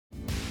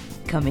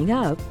Coming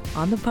up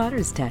on The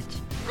Potter's Touch.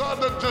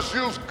 God doesn't just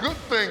use good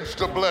things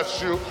to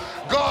bless you.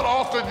 God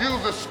often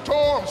uses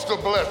storms to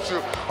bless you.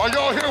 Are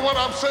y'all hearing what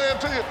I'm saying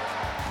to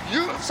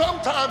you?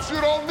 Sometimes you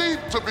don't need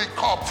to be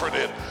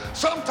comforted.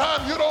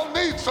 Sometimes you don't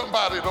need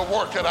somebody to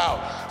work it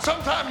out.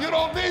 Sometimes you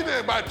don't need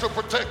anybody to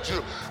protect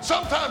you.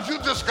 Sometimes you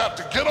just got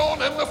to get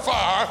on in the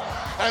fire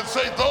and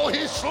say, though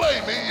he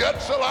slay me,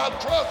 yet shall I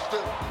trust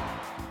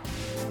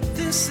him.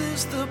 This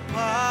is the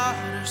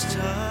Potter's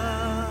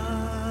Touch.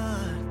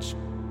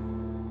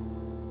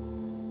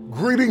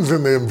 Greetings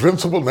in the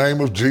invincible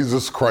name of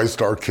Jesus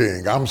Christ our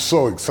King. I'm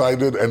so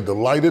excited and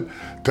delighted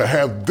to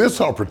have this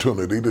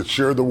opportunity to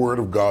share the Word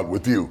of God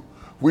with you.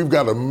 We've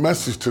got a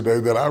message today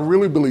that I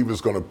really believe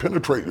is going to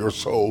penetrate your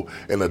soul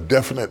in a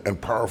definite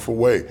and powerful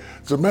way.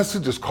 The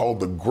message is called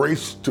The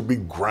Grace to be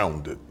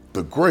Grounded.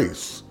 The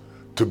grace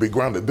to be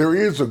grounded. There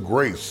is a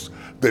grace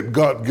that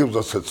God gives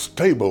us that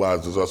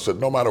stabilizes us, that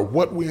no matter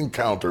what we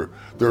encounter,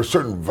 there are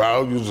certain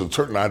values and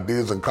certain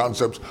ideas and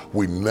concepts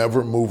we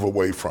never move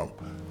away from.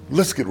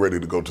 Let's get ready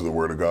to go to the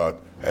Word of God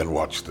and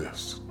watch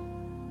this.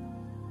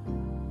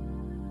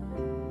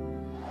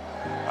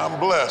 I'm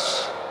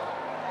blessed.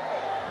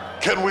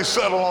 Can we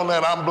settle on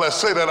that? I'm blessed.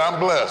 Say that, I'm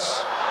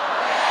blessed.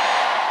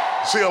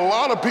 See, a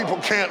lot of people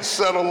can't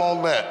settle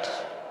on that.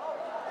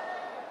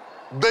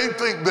 They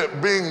think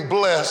that being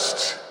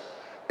blessed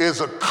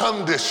is a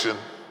condition,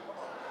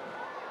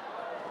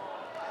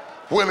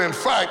 when in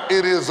fact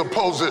it is a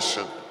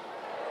position.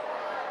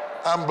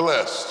 I'm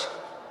blessed.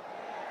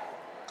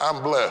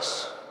 I'm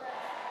blessed.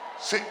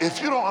 See,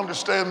 if you don't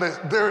understand this,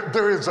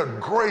 there is a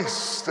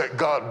grace that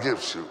God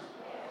gives you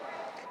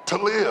to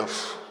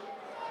live,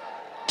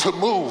 to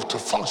move, to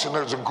function.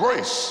 There's a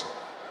grace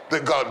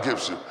that God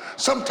gives you.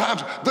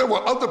 Sometimes there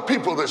were other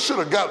people that should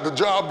have got the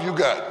job you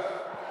got,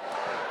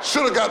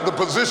 should have got the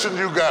position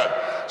you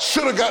got,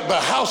 should have got the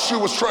house you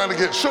was trying to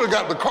get, should have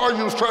got the car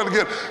you was trying to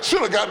get, should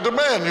have got the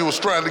man you was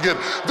trying to get.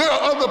 There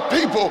are other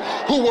people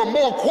who were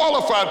more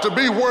qualified to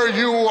be where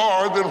you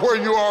are than where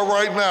you are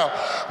right now.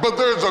 But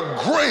there's a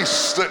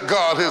grace that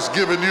God has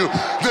given you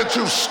that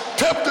you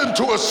stepped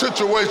into a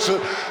situation.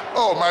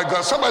 Oh my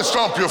God, somebody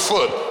stomp your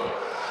foot.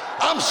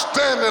 I'm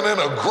standing in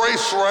a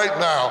grace right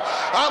now.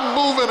 I'm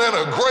moving in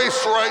a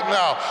grace right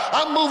now.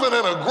 I'm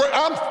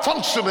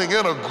functioning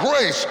in a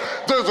grace.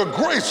 There's a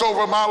grace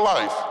over my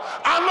life.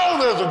 I know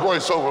there's a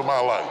grace over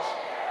my life.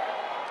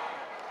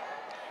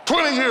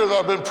 20 years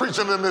I've been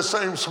preaching in this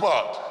same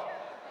spot.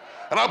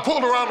 And I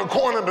pulled around the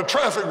corner and the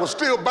traffic was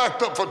still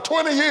backed up for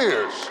 20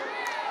 years.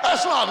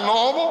 That's not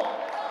normal.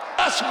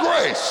 That's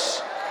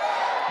grace.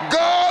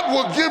 God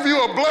will give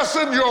you a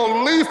blessing.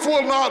 Your leaf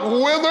will not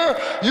wither.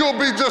 You'll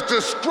be just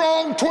as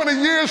strong 20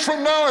 years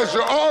from now as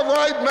you are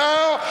right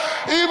now.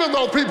 Even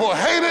though people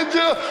hated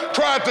you,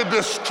 tried to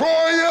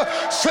destroy you,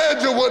 said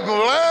you wouldn't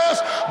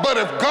last. But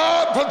if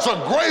God puts a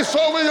grace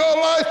over your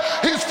life,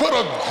 he's put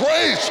a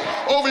grace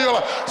over your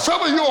life.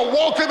 Some of you are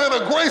walking in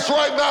a grace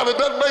right now that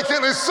doesn't make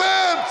any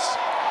sense.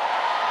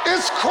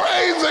 It's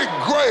crazy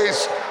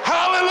grace.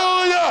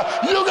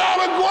 Hallelujah. You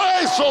got a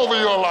grace over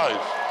your life.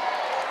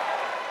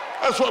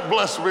 That's what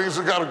blessed means.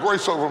 It got a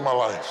grace over my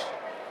life.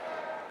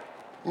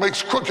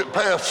 Makes crooked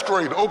paths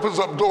straight, opens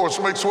up doors,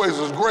 makes ways.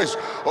 There's grace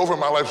over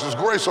my life. There's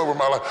grace over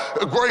my life.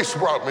 Grace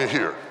brought me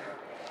here.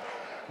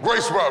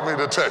 Grace brought me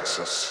to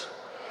Texas.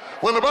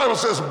 When the Bible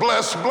says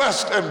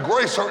blessed and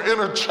grace are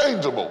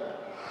interchangeable.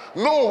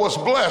 Noah was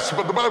blessed,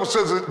 but the Bible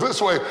says it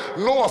this way: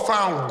 Noah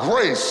found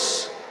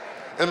grace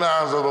in the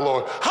eyes of the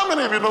Lord. How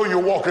many of you know you're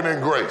walking in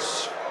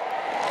grace?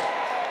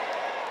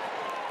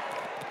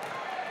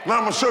 Now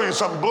I'm going to show you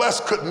something.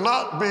 Blessed could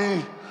not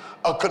be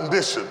a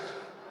condition,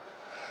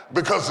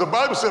 because the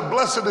Bible said,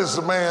 blessed is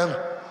the man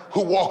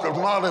who walketh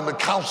not in the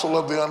counsel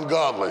of the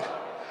ungodly.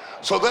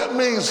 So that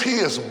means he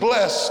is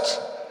blessed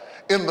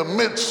in the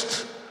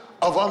midst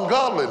of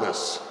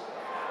ungodliness.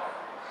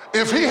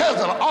 If he has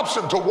an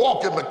option to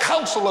walk in the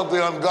counsel of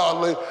the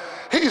ungodly,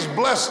 he's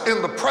blessed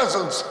in the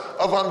presence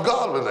of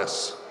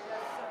ungodliness,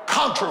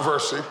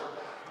 controversy,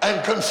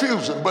 and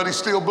confusion, but he's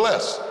still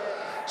blessed.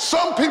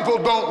 Some people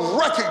don't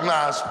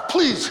recognize,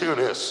 please hear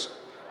this,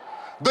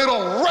 they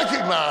don't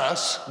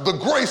recognize the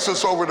grace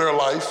that's over their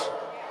life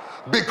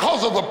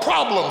because of the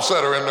problems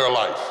that are in their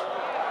life.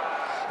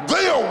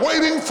 They are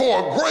waiting for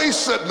a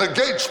grace that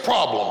negates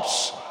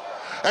problems.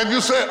 And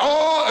you say,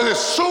 oh, as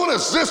soon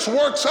as this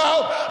works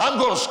out, I'm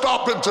going to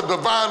stop into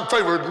divine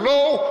favor.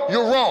 No,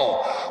 you're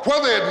wrong.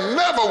 Whether it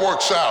never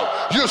works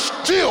out, you're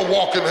still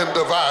walking in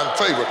divine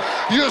favor.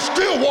 You're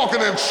still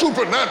walking in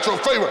supernatural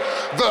favor.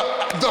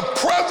 The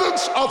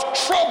presence of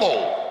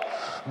trouble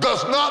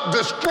does not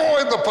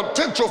destroy the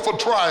potential for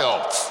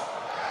triumph.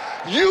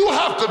 You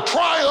have to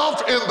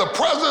triumph in the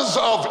presence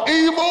of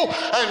evil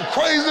and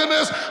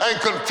craziness and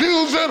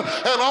confusion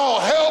and all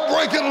hell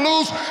breaking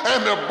loose,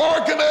 and they're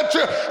barking at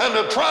you and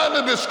they're trying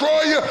to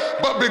destroy you,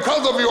 but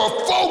because of your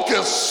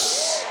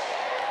focus,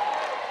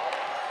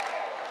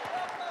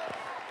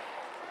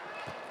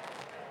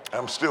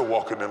 I'm still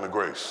walking in the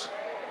grace.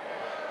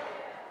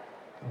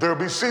 There'll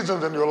be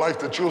seasons in your life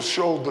that you'll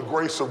show the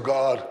grace of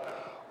God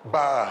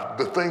by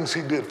the things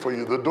he did for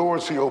you, the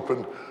doors he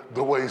opened,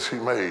 the ways he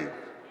made.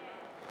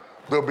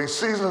 There'll be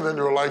seasons in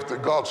your life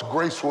that God's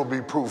grace will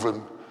be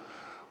proven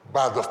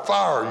by the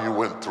fire you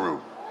went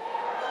through.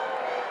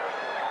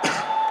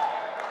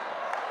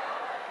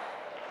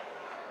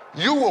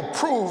 You will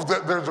prove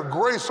that there's a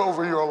grace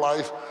over your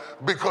life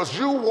because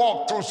you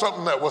walked through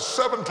something that was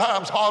 7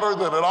 times harder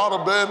than it ought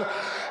to have been.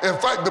 In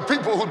fact, the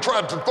people who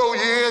tried to throw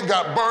you in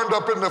got burned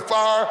up in the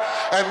fire,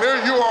 and there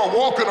you are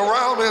walking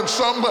around in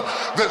something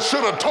that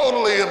should have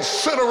totally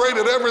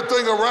incinerated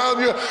everything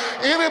around you.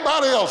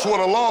 Anybody else would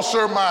have lost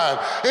their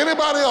mind.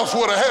 Anybody else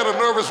would have had a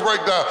nervous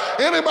breakdown.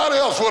 Anybody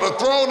else would have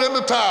thrown in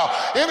the towel.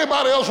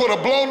 Anybody else would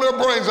have blown their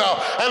brains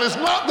out. And it's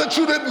not that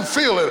you didn't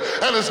feel it,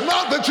 and it's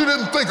not that you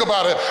didn't think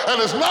about it, and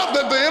it's not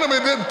that the enemy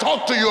didn't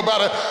talk to you about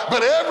it,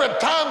 but every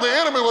time the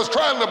enemy was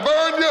trying to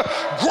burn you,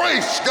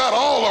 grace got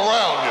all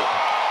around you.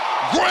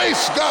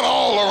 Grace got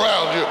all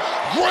around you.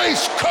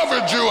 Grace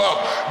covered you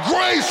up.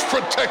 Grace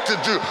protected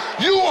you.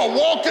 You are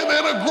walking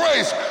in a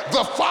grace.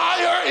 The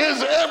fire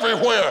is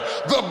everywhere.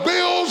 The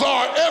bills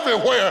are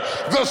everywhere.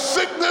 The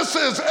sickness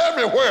is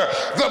everywhere.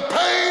 The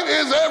pain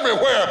is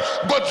everywhere.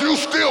 But you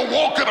still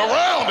walking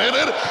around in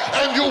it,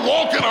 and you're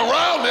walking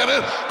around in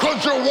it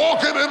because you're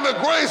walking in the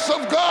grace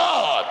of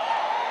God.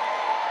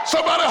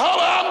 Somebody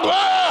holler, I'm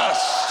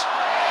blessed.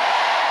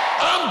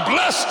 I'm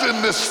blessed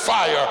in this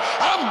fire.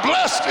 I'm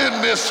blessed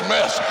in this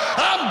mess.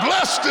 I'm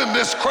blessed in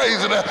this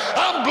craziness.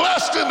 I'm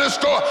blessed in this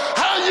storm.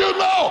 How you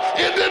know?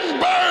 It didn't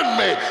burn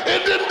me.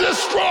 It didn't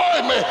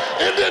destroy me.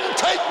 It didn't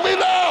take me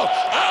down.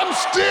 I'm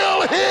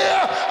still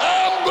here.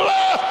 I'm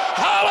blessed.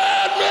 Holler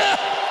at me.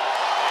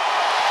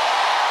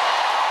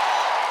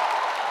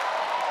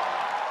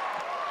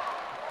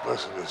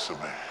 Blessed is the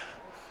man.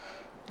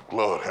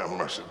 Lord have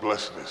mercy.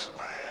 Blessed is the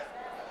man.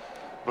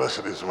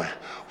 Blessed is the man.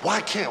 Why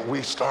can't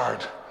we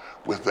start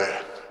with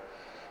that?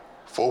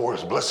 4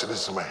 words, blessed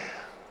is the man.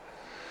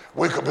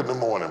 Wake up in the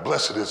morning,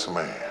 blessed is the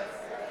man.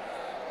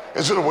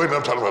 Instead of waiting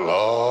up talking about,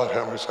 Lord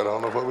have mercy, I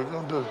don't know what we're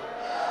going to do.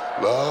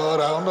 Lord,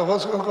 I don't know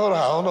what's going to go down.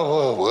 I don't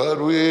know what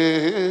will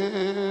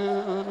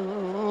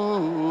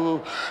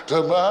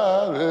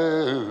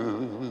tomorrow.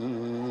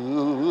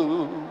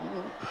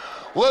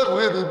 What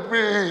will it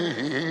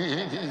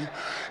be?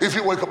 If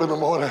you wake up in the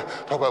morning,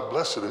 talk about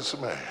blessed is the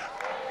man.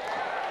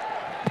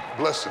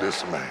 Blessed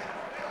is the man.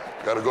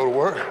 Got to go to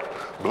work?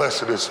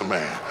 Blessed is the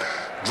man.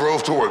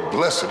 Drove to work?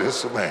 Blessed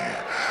is the man.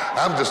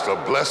 I'm just a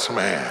blessed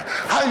man.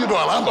 How you doing?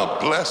 I'm a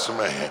blessed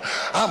man.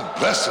 I'm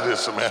blessed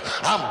is the man.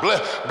 I'm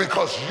blessed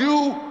because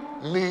you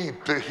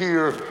need to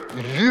hear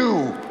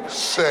you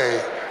say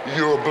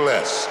you're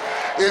blessed.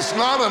 It's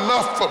not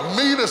enough for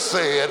me to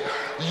say it.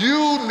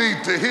 You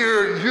need to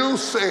hear you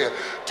say it.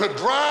 To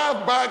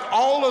drive back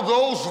all of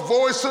those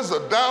voices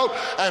of doubt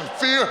and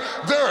fear,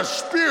 there are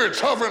spirits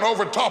hovering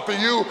over top of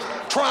you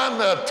trying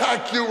to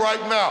attack you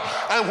right now.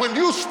 And when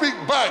you speak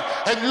back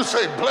and you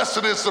say,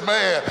 blessed is the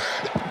man,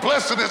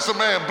 blessed is the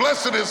man,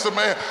 blessed is the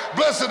man,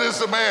 blessed is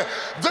the man,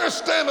 they're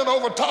standing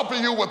over top of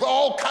you with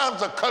all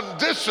kinds of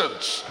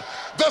conditions.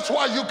 That's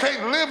why you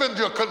can't live in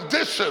your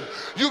condition.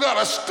 You got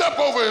to step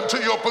over into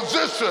your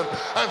position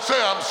and say,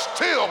 I'm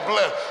still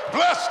blessed.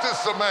 Blessed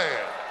is the man.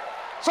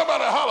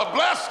 Somebody holler,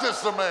 blessed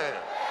is the man.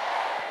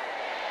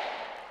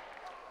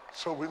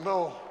 So we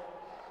know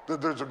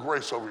that there's a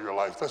grace over your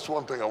life. That's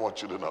one thing I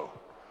want you to know.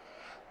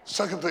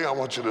 Second thing I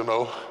want you to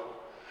know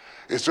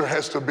is there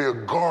has to be a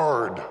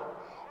guard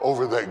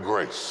over that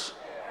grace.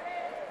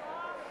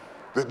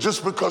 That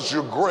just because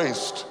you're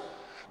graced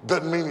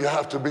doesn't mean you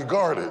have to be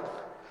guarded.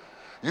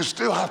 You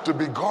still have to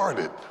be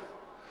guarded.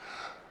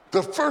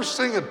 The first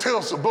thing it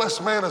tells the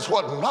blessed man is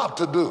what not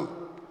to do.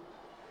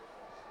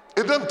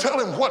 It doesn't tell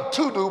him what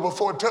to do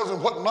before it tells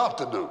him what not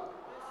to do.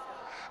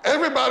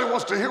 Everybody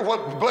wants to hear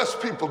what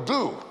blessed people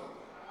do,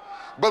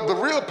 but the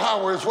real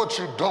power is what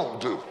you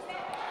don't do.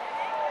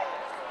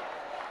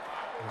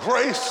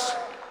 Grace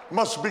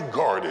must be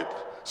guarded.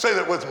 Say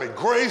that with me.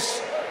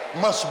 Grace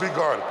must be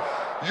guarded.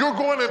 You're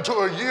going into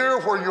a year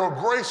where your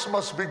grace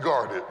must be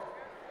guarded.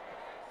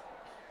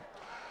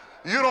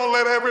 You don't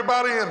let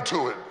everybody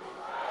into it.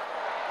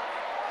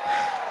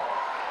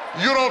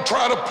 You don't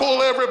try to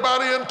pull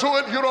everybody into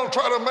it. You don't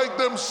try to make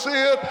them see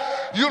it.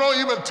 You don't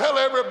even tell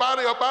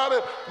everybody about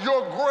it.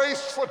 Your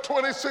grace for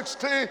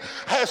 2016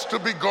 has to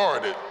be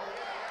guarded.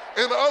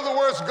 In other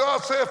words,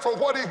 God said for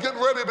what he's getting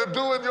ready to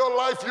do in your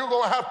life, you're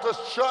going to have to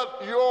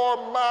shut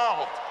your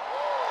mouth.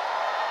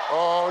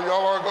 Oh,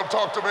 y'all aren't going to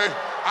talk to me.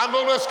 I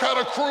know that's kind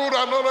of crude.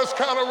 I know that's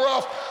kind of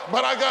rough,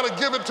 but I got to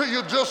give it to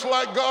you just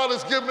like God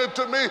has given it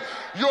to me.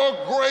 Your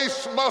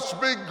grace must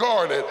be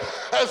guarded.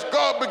 As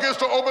God begins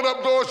to open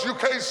up doors, you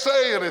can't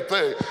say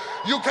anything.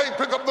 You can't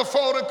pick up the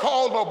phone and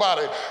call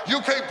nobody. You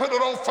can't put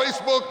it on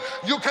Facebook.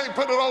 You can't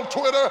put it on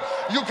Twitter.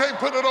 You can't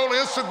put it on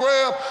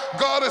Instagram.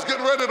 God is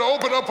getting ready to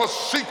open up a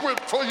secret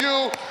for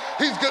you.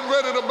 He's getting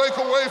ready to make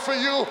a way for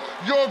you.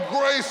 Your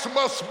grace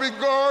must be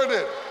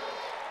guarded.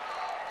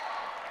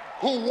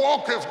 Who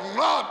walketh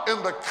not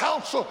in the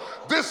counsel.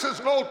 This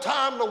is no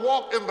time to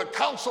walk in the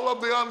counsel of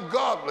the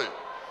ungodly,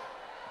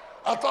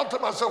 I thought to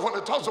myself, when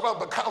it talks about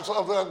the counsel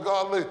of the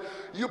ungodly,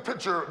 you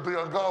picture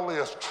the ungodly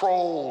as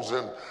trolls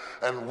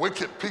and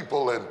wicked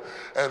people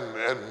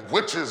and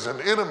witches and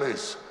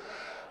enemies.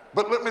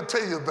 But let me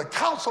tell you, the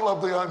counsel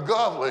of the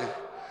ungodly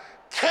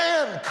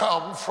can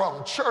come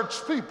from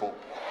church people.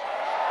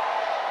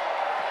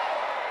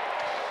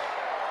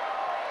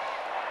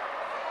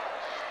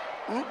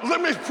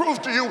 Let me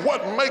prove to you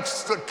what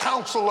makes the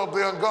counsel of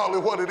the ungodly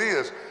what it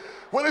is.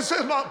 When it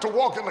says not to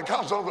walk in the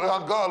counsel of the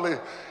ungodly,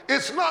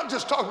 it's not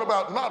just talking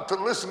about not to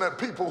listen at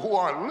people who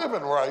aren't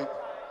living right.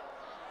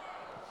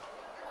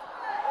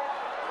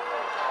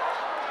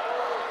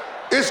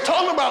 It's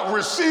talking about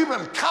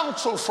receiving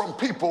counsel from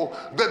people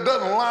that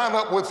doesn't line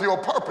up with your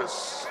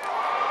purpose.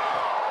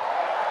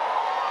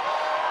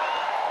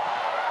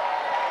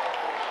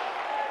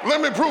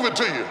 Let me prove it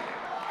to you.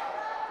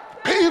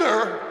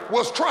 Peter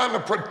was trying to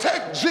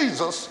protect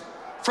Jesus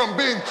from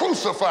being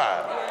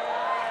crucified.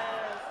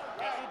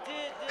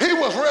 He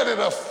was ready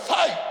to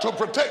fight to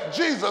protect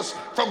Jesus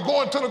from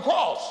going to the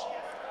cross.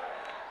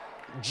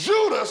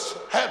 Judas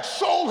had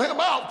sold him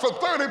out for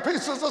 30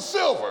 pieces of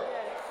silver.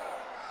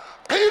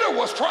 Peter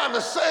was trying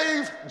to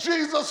save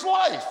Jesus'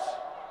 life.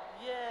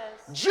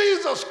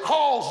 Jesus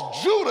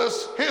calls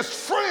Judas his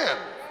friend.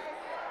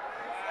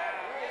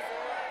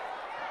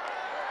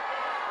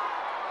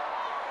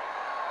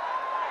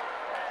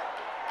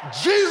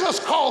 Jesus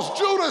calls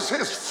Judas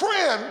his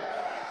friend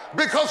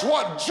because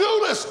what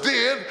Judas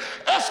did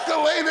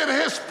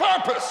escalated his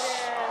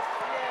purpose.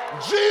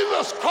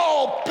 Jesus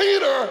called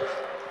Peter,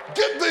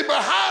 "Get thee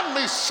behind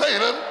me,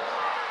 Satan."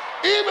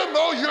 Even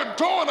though you're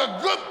doing a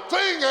good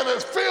thing and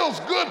it feels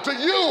good to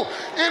you,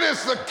 it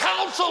is the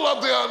counsel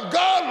of the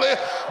ungodly,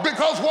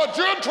 because what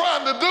you're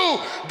trying to do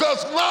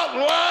does not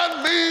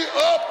line me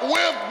up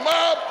with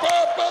my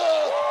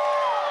purpose.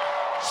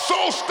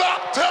 So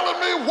stop telling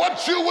me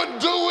what you would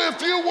do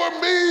if you were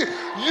me.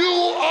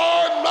 You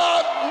are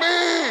not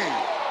me.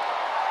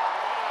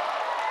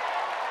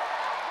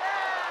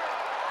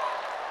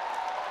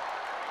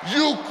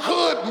 You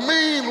could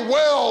mean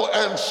well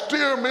and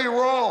steer me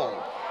wrong.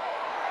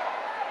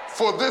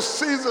 For this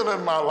season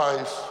in my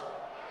life,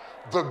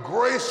 the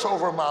grace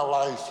over my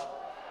life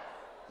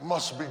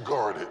must be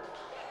guarded.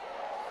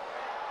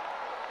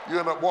 You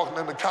end up walking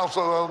in the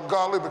counsel of the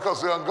ungodly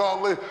because the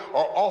ungodly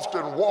are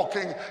often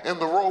walking in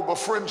the robe of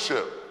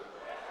friendship.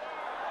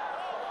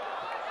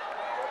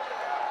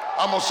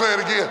 I'm going to say it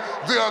again.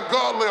 The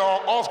ungodly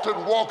are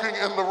often walking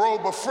in the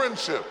robe of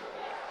friendship.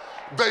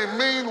 They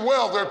mean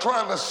well. They're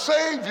trying to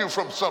save you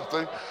from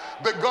something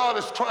that God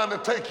is trying to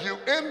take you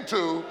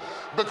into,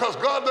 because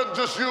God doesn't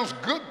just use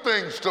good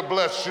things to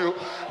bless you.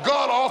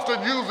 God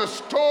often uses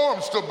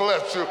storms to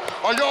bless you.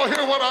 Are y'all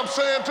hearing what I'm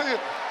saying to you?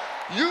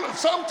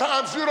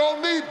 Sometimes you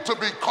don't need to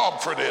be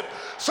comforted.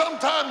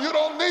 Sometimes you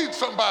don't need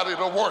somebody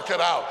to work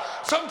it out.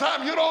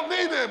 Sometimes you don't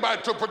need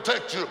anybody to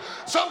protect you.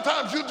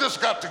 Sometimes you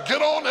just got to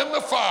get on in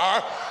the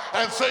fire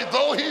and say,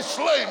 though he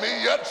slay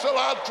me, yet shall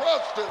I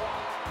trust him.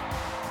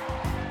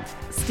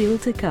 Still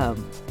to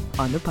come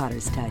on The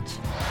Potter's Touch.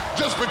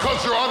 Just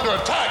because you're under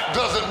attack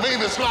doesn't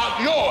mean it's not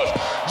yours.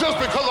 Just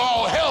because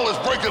all hell is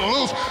breaking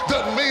loose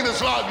doesn't mean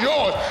it's not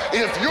yours.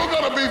 If you're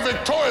going to be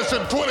victorious in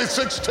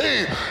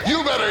 2016,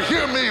 you better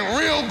hear me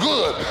real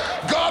good.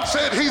 God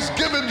said he's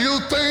given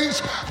you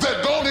things that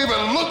don't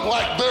even look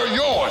like they're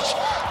yours.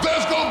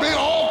 There's going to be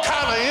all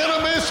kind of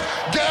enemies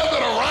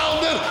gathered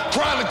around it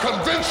trying to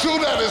convince you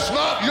that it's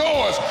not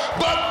yours.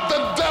 But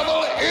the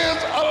devil is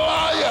a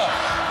liar.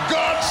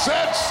 God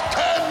said,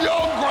 stand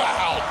your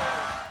ground.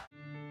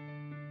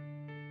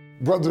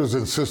 Brothers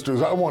and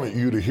sisters, I wanted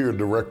you to hear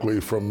directly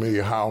from me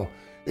how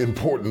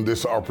important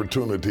this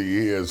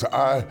opportunity is.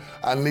 I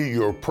need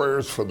your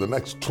prayers for the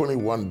next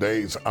 21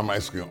 days. I'm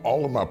asking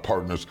all of my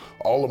partners,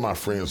 all of my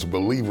friends,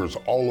 believers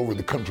all over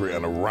the country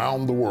and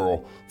around the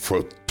world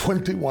for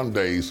 21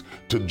 days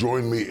to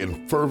join me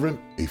in fervent,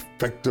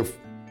 effective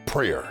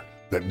prayer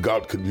that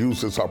God could use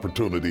this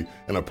opportunity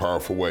in a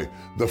powerful way.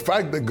 The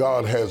fact that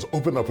God has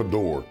opened up a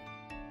door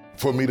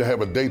for me to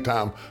have a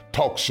daytime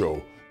talk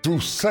show through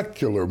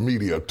secular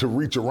media to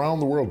reach around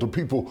the world to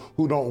people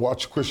who don't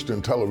watch Christian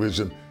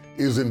television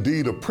is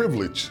indeed a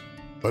privilege,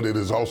 but it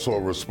is also a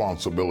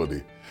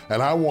responsibility.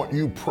 And I want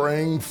you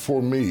praying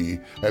for me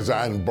as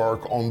I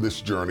embark on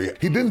this journey.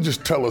 He didn't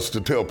just tell us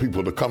to tell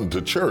people to come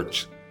to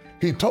church.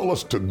 He told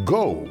us to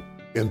go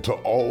into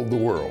all the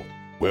world.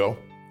 Well,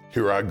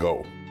 here I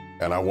go,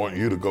 and I want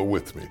you to go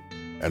with me.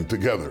 And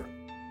together,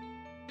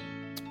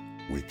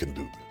 we can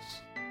do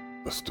this.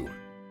 Let's do it.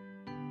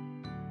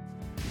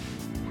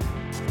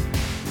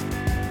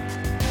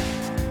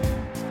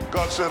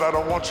 God said, I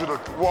don't want you to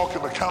walk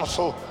in the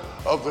counsel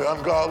of the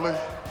ungodly.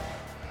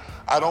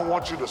 I don't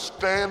want you to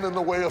stand in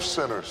the way of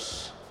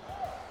sinners.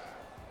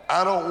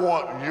 I don't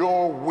want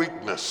your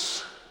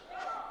weakness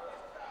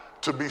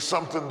to be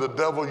something the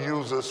devil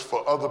uses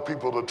for other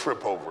people to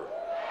trip over.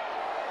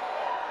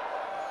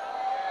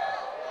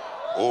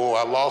 Oh,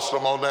 I lost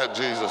them on that,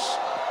 Jesus.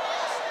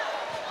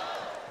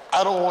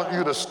 I don't want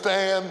you to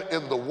stand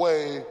in the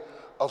way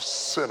of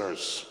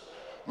sinners.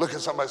 Look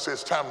at somebody and say,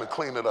 it's time to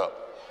clean it up.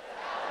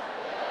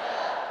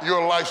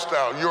 your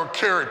lifestyle, your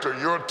character,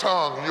 your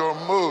tongue, your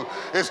mood.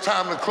 It's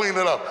time to clean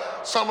it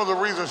up. Some of the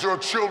reasons your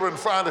children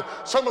find it,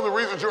 some of the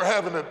reasons you're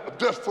having a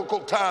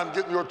difficult time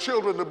getting your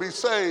children to be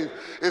saved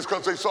is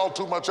because they saw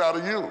too much out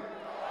of you.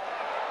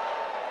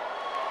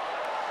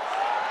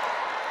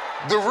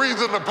 The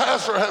reason the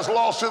pastor has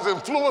lost his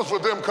influence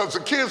with them because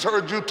the kids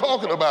heard you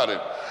talking about it.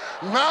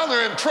 Now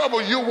they're in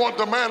trouble. You want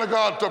the man of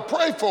God to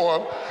pray for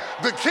them.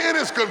 The kid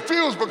is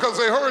confused because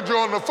they heard you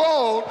on the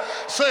phone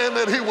saying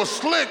that he was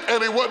slick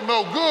and he wasn't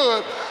no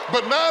good,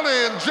 but now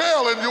they're in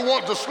jail and you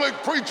want the slick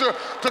preacher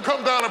to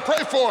come down and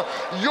pray for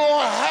them.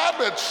 Your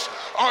habits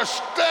are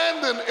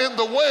standing in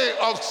the way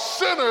of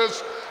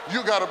sinners.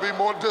 You got to be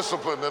more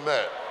disciplined than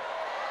that.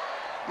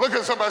 Look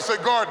at somebody, say,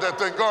 guard that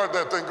thing, guard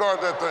that thing, guard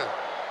that thing.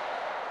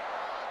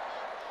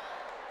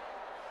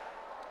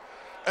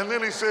 And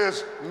then he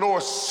says, nor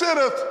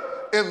sitteth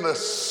in the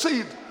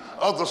seat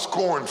of the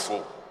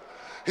scornful.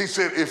 He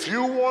said, if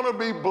you want to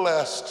be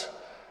blessed,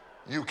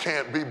 you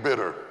can't be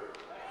bitter.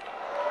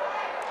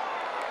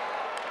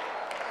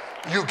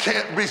 You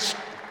can't be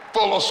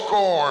full of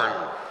scorn.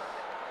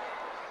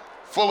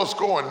 Full of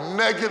scorn.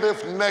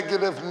 Negative,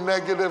 negative,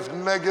 negative,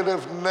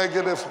 negative,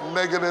 negative,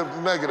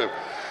 negative, negative.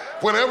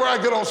 Whenever I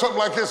get on something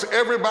like this,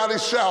 everybody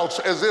shouts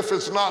as if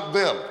it's not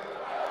them.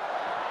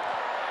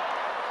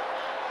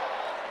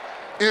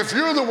 If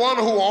you're the one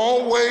who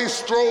always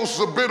throws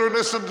the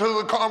bitterness into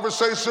the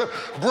conversation,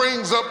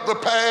 brings up the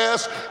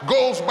past,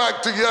 goes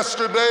back to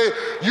yesterday,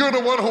 you're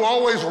the one who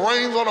always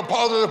rains on a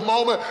positive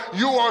moment,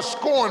 you are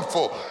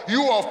scornful.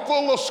 You are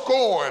full of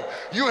scorn.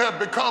 You have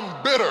become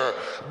bitter,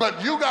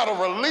 but you got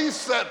to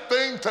release that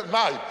thing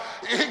tonight.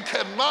 It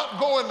cannot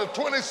go into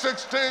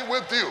 2016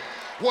 with you.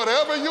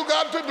 Whatever you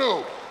got to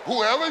do,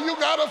 whoever you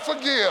got to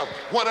forgive,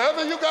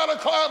 whatever you got to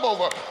climb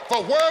over,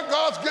 for where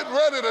God's getting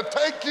ready to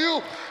take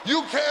you,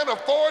 you can't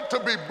afford to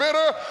be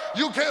bitter.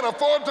 You can't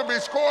afford to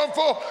be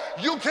scornful.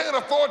 You can't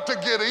afford to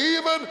get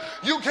even.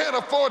 You can't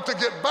afford to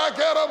get back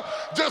at them.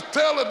 Just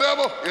tell the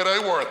devil, it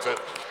ain't worth it.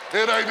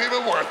 It ain't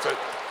even worth it.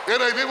 It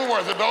ain't even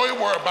worth it. Don't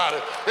even worry about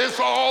it. It's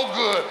all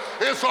good.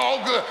 It's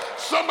all good.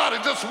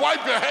 Somebody just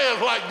wipe your hands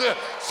like this.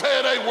 Say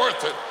it ain't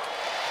worth it.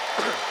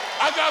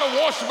 I gotta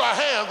wash my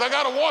hands. I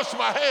gotta wash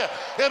my hands.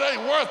 It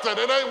ain't worth it.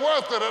 It ain't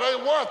worth it. It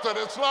ain't worth it.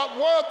 It's not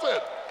worth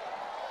it.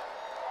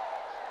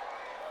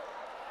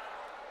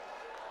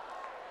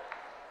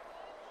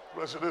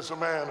 Blessed is the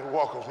man who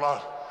walketh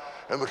not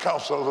in the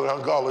counsel of the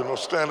ungodly, nor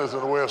standeth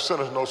in the way of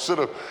sinners, nor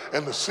sitteth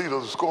in the seat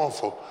of the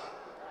scornful.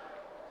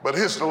 But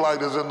his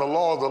delight is in the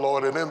law of the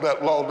Lord, and in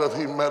that law doth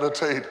he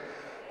meditate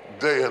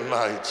day and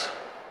night.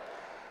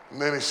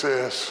 And then he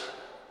says,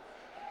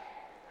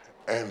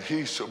 and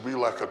he shall be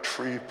like a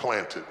tree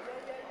planted.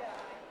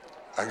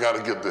 I got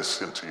to get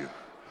this into you.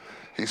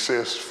 He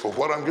says, for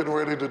what I'm getting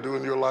ready to do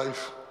in your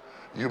life,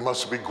 you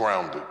must be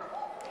grounded.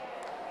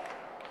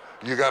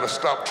 You got to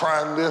stop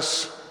trying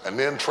this and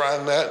then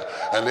trying that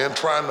and then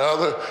trying the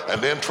other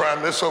and then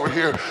trying this over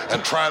here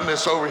and trying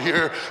this over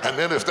here. And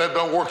then if that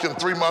don't work in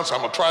 3 months, I'm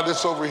going to try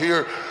this over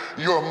here.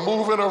 Your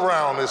moving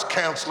around is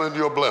canceling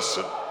your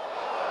blessing.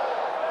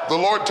 The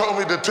Lord told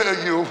me to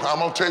tell you, I'm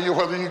going to tell you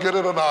whether you get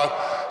it or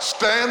not,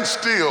 stand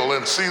still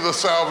and see the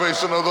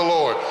salvation of the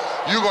Lord.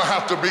 You're going to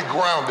have to be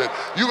grounded.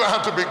 You're going to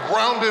have to be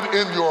grounded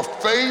in your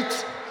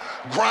faith,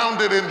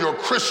 grounded in your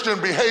Christian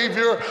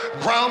behavior,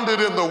 grounded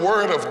in the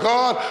Word of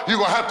God. You're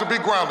going to have to be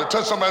grounded.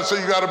 Tell somebody and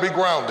say you got to be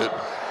grounded.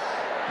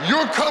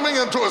 You're coming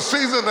into a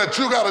season that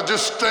you got to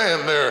just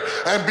stand there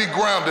and be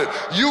grounded.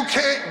 You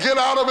can't get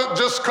out of it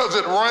just because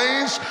it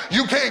rains.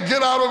 You can't get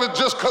out of it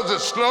just because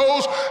it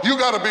snows. You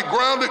got to be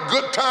grounded.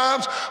 Good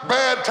times,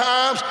 bad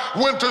times,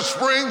 winter,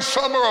 spring,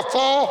 summer, or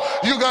fall.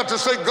 You got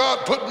to say,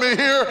 God put me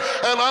here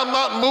and I'm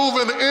not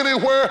moving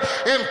anywhere.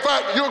 In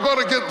fact, you're going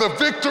to get the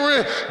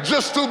victory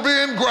just through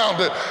being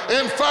grounded.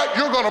 In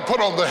fact, you're going to put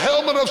on the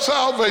helmet of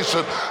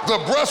salvation, the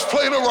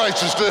breastplate of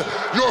righteousness,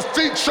 your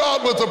feet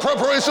shod with the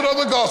preparation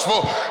of the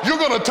gospel.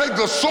 You're going to take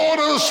the sword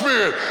of the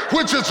Spirit,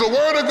 which is the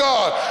Word of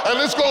God, and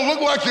it's going to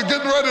look like you're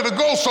getting ready to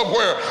go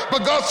somewhere.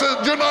 But God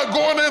said, you're not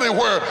going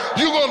anywhere.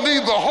 You're going to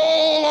need the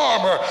whole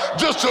armor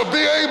just to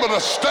be able to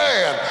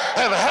stand.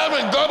 And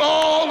having done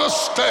all to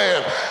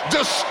stand,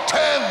 just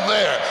stand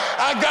there.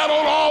 I got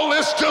on all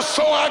this just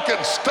so I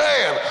can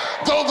stand.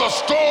 Though the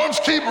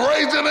storms keep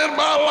raging in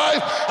my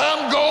life,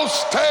 I'm going to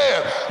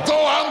stand.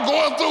 Though I'm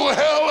going through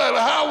hell and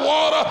high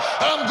water,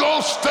 I'm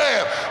going to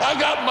stand. I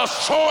got my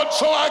sword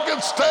so I can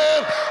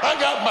stand. I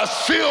got my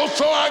shield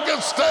so I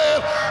can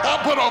stand. I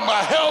put on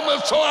my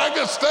helmet so I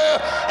can stand.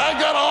 I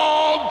got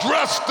all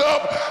dressed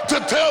up to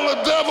tell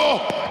the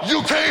devil, you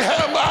can't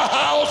have my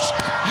house.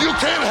 You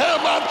can't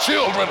have my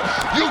children.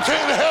 You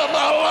can't have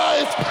my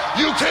life.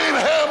 You can't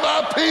have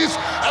my peace.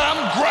 I'm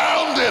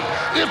grounded.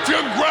 If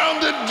you're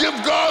grounded, give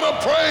God a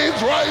praise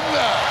right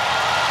now.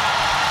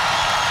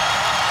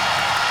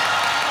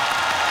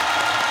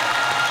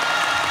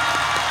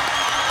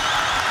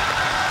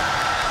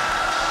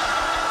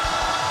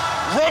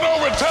 Run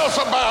over and tell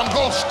somebody, I'm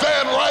going to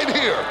stand right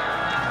here.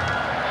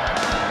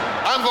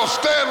 I'm going to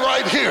stand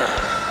right here.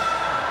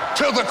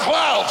 till the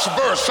clouds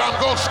burst. I'm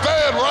going to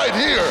stand right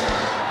here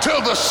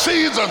till the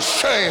seasons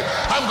change.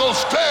 I'm going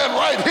to stand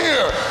right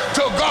here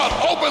till God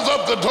opens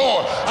up the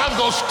door. I'm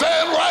going to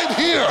stand right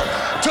here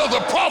till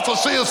the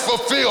prophecy is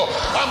fulfilled.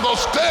 I'm going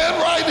to stand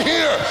right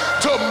here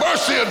till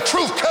mercy and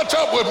truth catch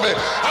up with me.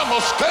 I'm going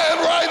to stand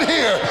right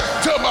here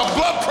till my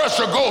blood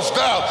pressure goes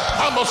down.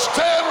 I'm going to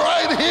stand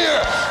right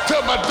here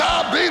till my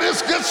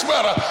diabetes gets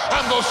better.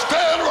 I'm going to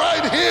stand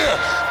right here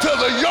till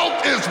the yoke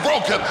is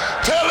broken.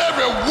 Tell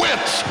every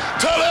witch,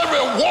 tell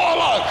every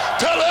warlock,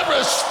 tell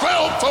every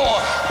spell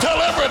thrower, tell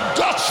every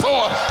dust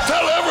thrower,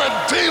 tell every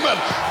demon,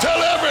 tell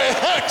every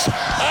hex,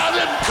 I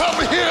didn't come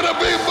here to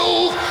be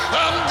moved.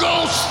 I'm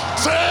going to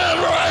stand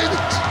right.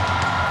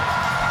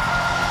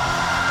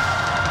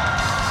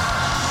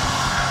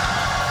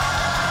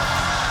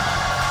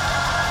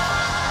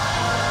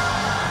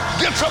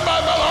 Get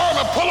somebody by the arm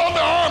and pull on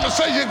their arm and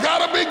say, you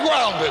got to be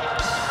grounded.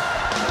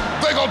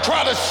 They're going to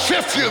try to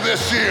shift you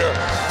this year.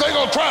 They're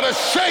going to try to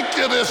shake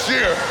you this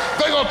year.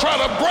 They're going to try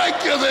to break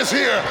you this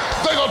year.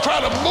 They're going to try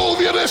to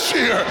move you this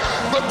year.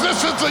 But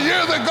this is the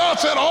year that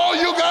God said all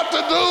you got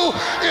to do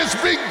is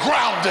be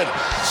grounded.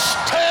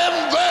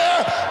 Stand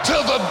there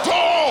till the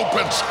door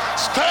opens.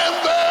 Stand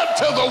there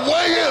till the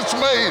way is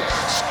made.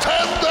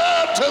 Stand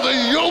there till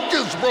the yoke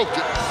is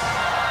broken.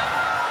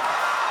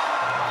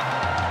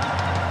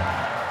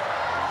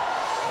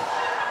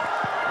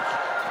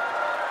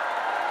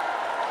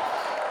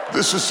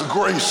 This is the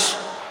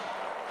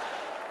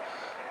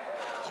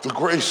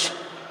grace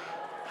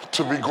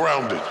to be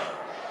grounded.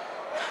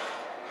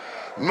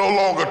 No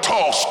longer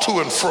tossed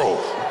to and fro.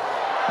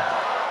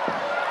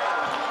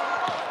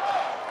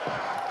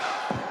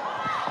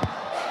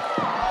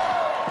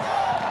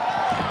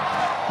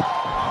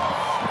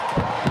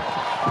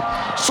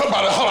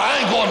 Somebody holler, I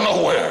ain't going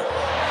nowhere.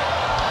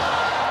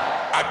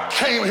 I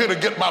came here to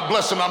get my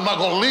blessing. I'm not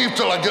going to leave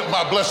till I get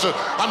my blessing.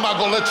 I'm not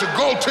going to let you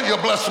go till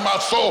you bless my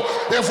soul.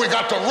 If we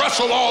got to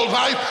wrestle all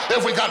night,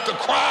 if we got to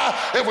cry,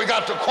 if we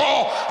got to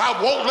crawl,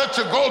 I won't let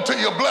you go till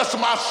you bless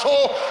my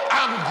soul.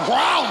 I'm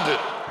grounded.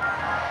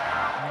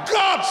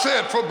 God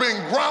said for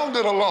being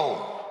grounded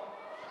alone,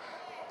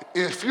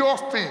 if your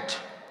feet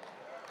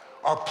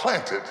are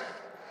planted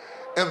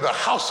in the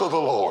house of the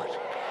Lord,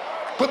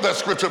 put that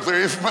scripture up there,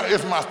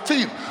 if my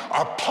feet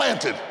are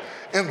planted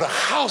in the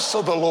house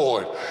of the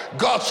Lord,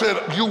 God said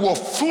you will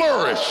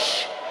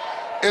flourish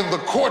in the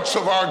courts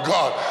of our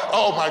God.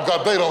 Oh my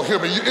God, they don't hear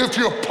me. If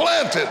you're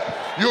planted,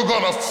 you're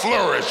gonna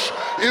flourish.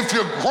 If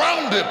you're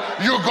grounded,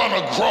 you're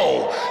gonna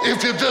grow.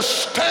 If you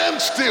just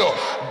stand still,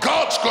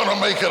 God's gonna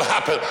make it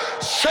happen.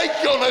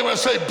 Shake your neighbor and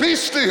say, be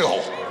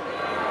still.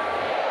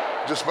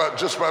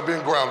 Just by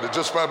being grounded,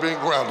 just by being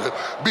grounded.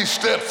 Be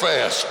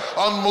steadfast,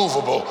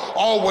 unmovable,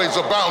 always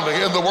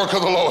abounding in the work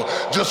of the Lord.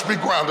 Just be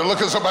grounded.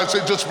 Look at somebody and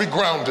say, just be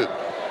grounded.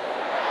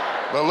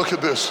 Now look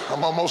at this.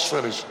 I'm almost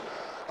finished.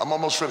 I'm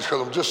almost finished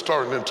because I'm just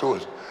starting into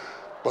it.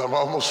 But I'm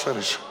almost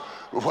finished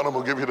with what I'm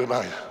going to give you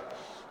tonight.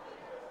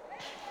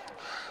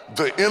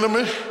 The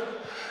enemy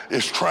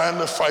is trying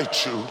to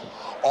fight you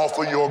off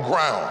of your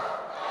ground.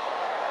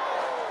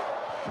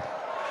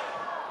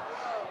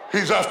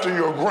 He's after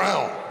your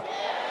ground.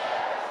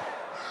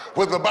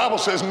 When the Bible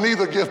says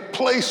neither give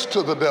place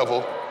to the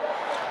devil,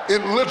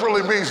 it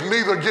literally means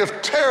neither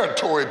give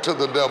territory to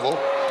the devil.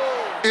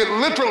 It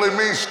literally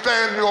means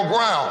stand your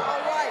ground.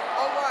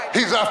 All right.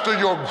 He's after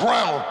your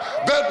ground.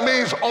 That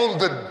means on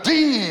the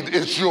deed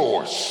it's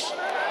yours.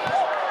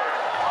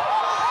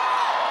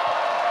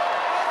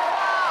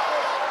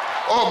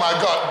 Oh my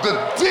God,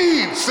 the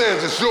deed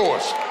says it's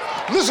yours.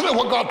 Listen to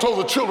what God told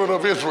the children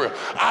of Israel.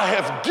 I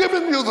have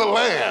given you the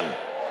land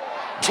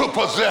to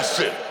possess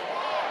it.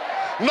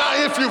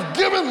 Now, if you've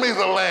given me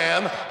the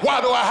land,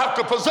 why do I have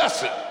to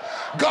possess it?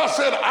 God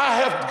said,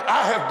 I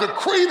have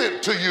decreed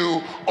it to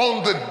you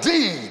on the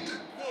deed.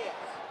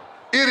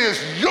 It is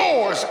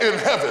yours in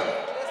heaven.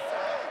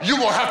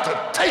 You're going to have to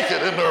take it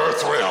in the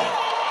earth realm.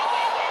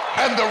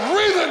 And the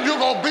reason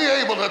you're going to be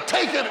able to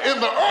take it in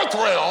the earth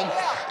realm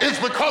is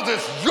because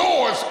it's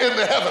yours in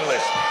the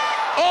heavenlies.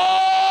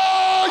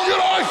 Oh, you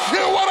don't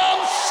hear what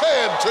I'm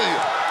saying to you.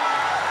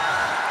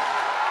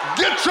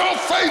 Get your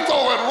faith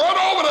over and run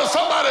over to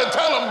somebody and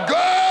tell them,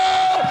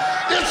 girl,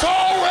 it's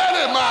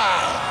already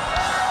mine.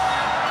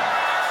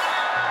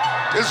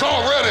 It's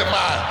already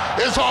mine.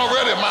 It's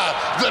already mine.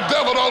 The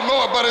devil don't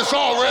know it, but it's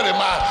already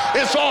mine.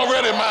 It's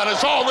already mine.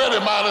 It's already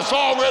mine. It's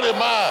already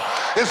mine.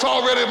 It's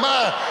already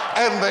mine.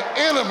 And the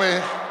enemy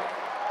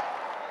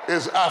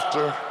is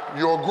after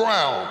your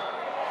ground.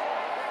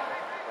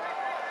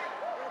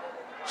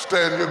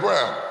 Stand your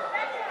ground.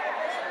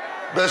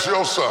 That's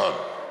your son.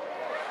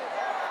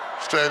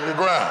 Stand your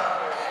ground.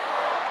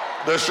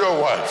 That's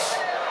your wife.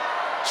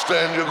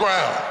 Stand your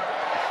ground.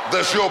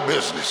 That's your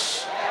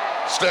business.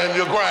 Stand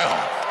your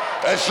ground.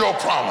 That's your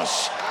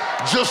promise.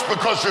 Just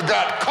because you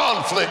got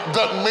conflict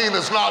doesn't mean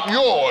it's not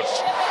yours.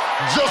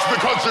 Just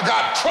because you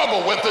got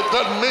trouble with it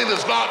doesn't mean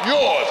it's not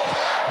yours.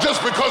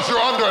 Just because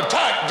you're under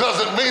attack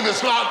doesn't mean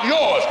it's not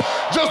yours.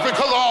 Just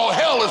because all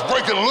hell is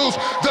breaking loose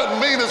doesn't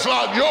mean it's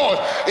not yours.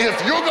 If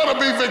you're going to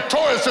be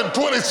victorious in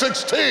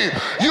 2016,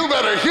 you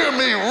better hear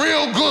me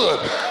real good.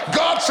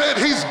 God said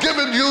he's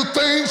given you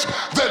things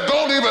that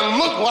don't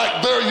even look like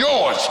they're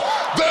yours.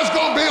 There's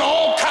going to be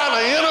all kind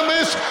of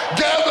enemies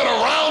gathered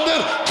around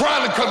it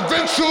trying to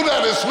convince you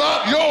that it's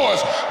not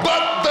yours.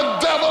 But the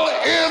devil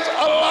is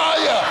a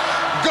liar.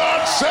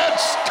 God said,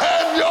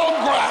 stand your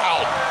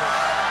ground.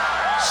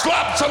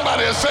 Slap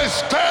somebody and say,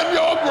 stand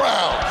your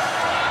ground.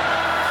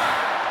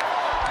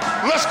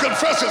 Let's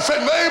confess it. Say,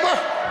 neighbor,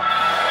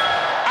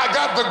 I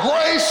got the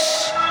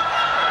grace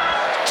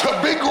to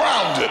be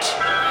grounded.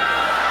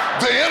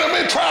 The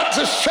enemy tried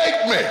to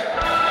shake me.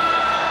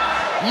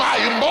 My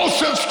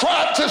emotions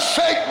tried to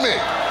shake me.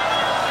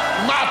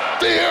 My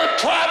fear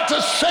tried to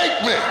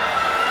shake me.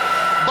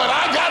 But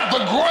I got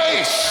the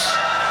grace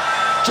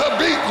to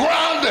be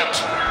grounded.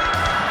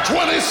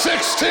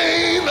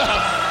 2016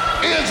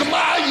 is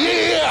my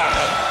year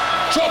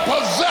to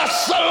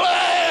possess the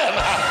land,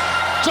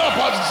 to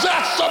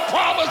possess the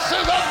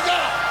promises of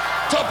God,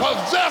 to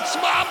possess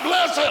my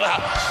blessing.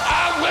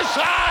 I wish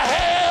I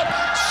had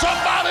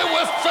somebody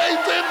with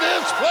faith in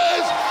this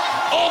place.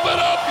 Open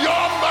up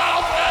your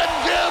mouth and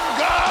give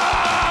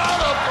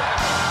God a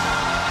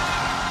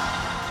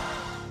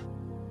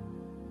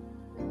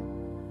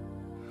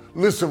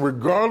Listen,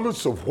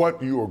 regardless of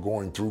what you are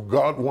going through,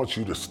 God wants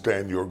you to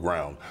stand your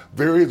ground.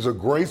 There is a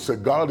grace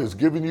that God has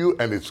given you,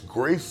 and it's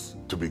grace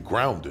to be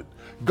grounded.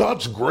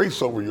 God's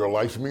grace over your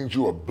life means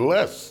you are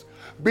blessed.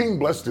 Being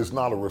blessed is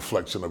not a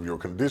reflection of your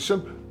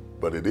condition,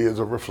 but it is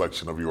a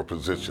reflection of your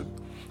position.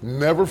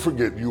 Never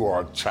forget you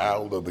are a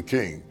child of the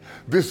King.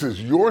 This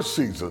is your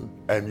season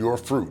and your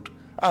fruit.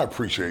 I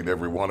appreciate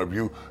every one of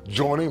you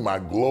joining my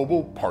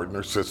global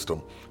partner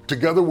system.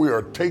 Together we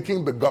are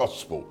taking the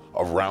gospel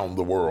around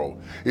the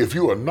world. If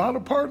you are not a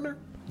partner,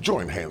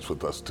 join hands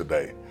with us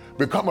today.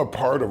 Become a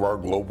part of our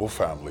global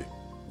family.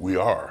 We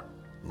are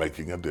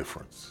making a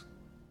difference.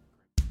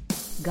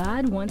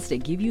 God wants to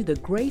give you the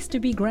grace to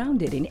be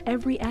grounded in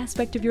every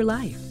aspect of your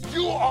life.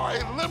 You are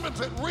a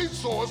limited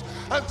resource,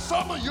 and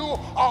some of you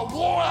are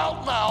wore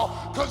out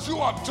now because you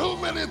are too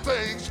many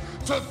things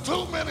to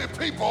too many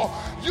people.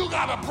 You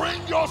got to bring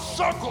your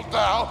circle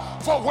down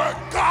for where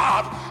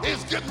God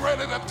is getting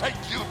ready to take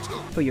you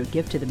to. For your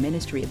gift to the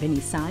ministry of any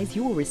size,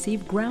 you will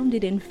receive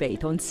Grounded in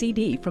Faith on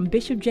CD from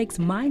Bishop Jake's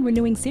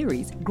mind-renewing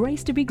series,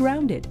 Grace to be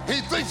Grounded. He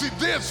thinks he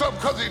did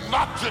something because he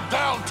knocked you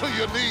down to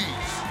your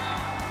knees.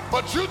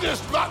 But you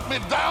just knocked me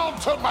down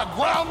to my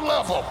ground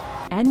level.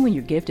 And when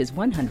your gift is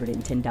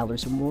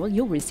 $110 or more,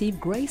 you'll receive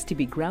Grace to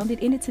be Grounded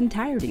in its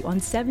entirety on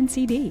 7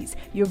 CDs,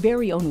 your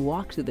very own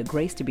walk through the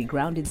Grace to be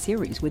Grounded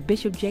series with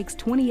Bishop Jake's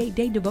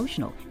 28-day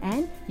devotional,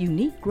 and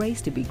unique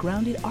Grace to be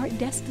Grounded art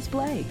desk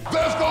display.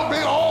 There's going to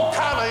be all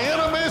kind of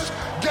enemies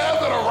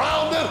gathered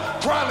around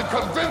it trying to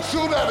convince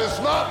you that it's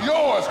not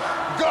yours.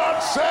 God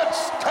said,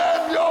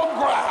 stand your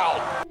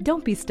ground.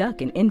 Don't be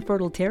stuck in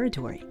infertile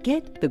territory.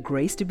 Get the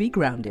Grace to be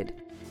Grounded.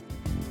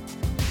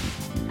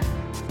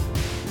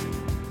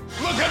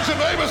 Look at your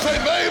neighbor, say,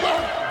 neighbor,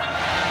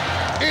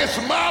 it's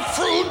my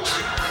fruit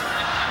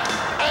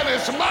and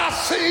it's my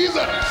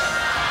season.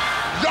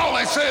 Y'all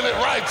ain't saying it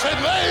right. Say,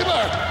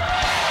 neighbor,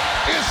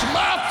 it's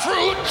my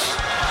fruit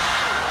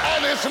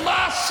and it's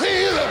my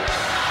season.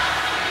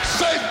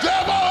 Say,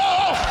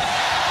 devil,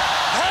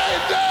 hey,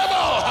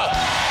 devil,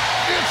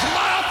 it's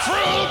my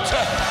fruit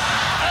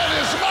and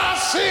it's my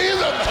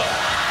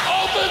season.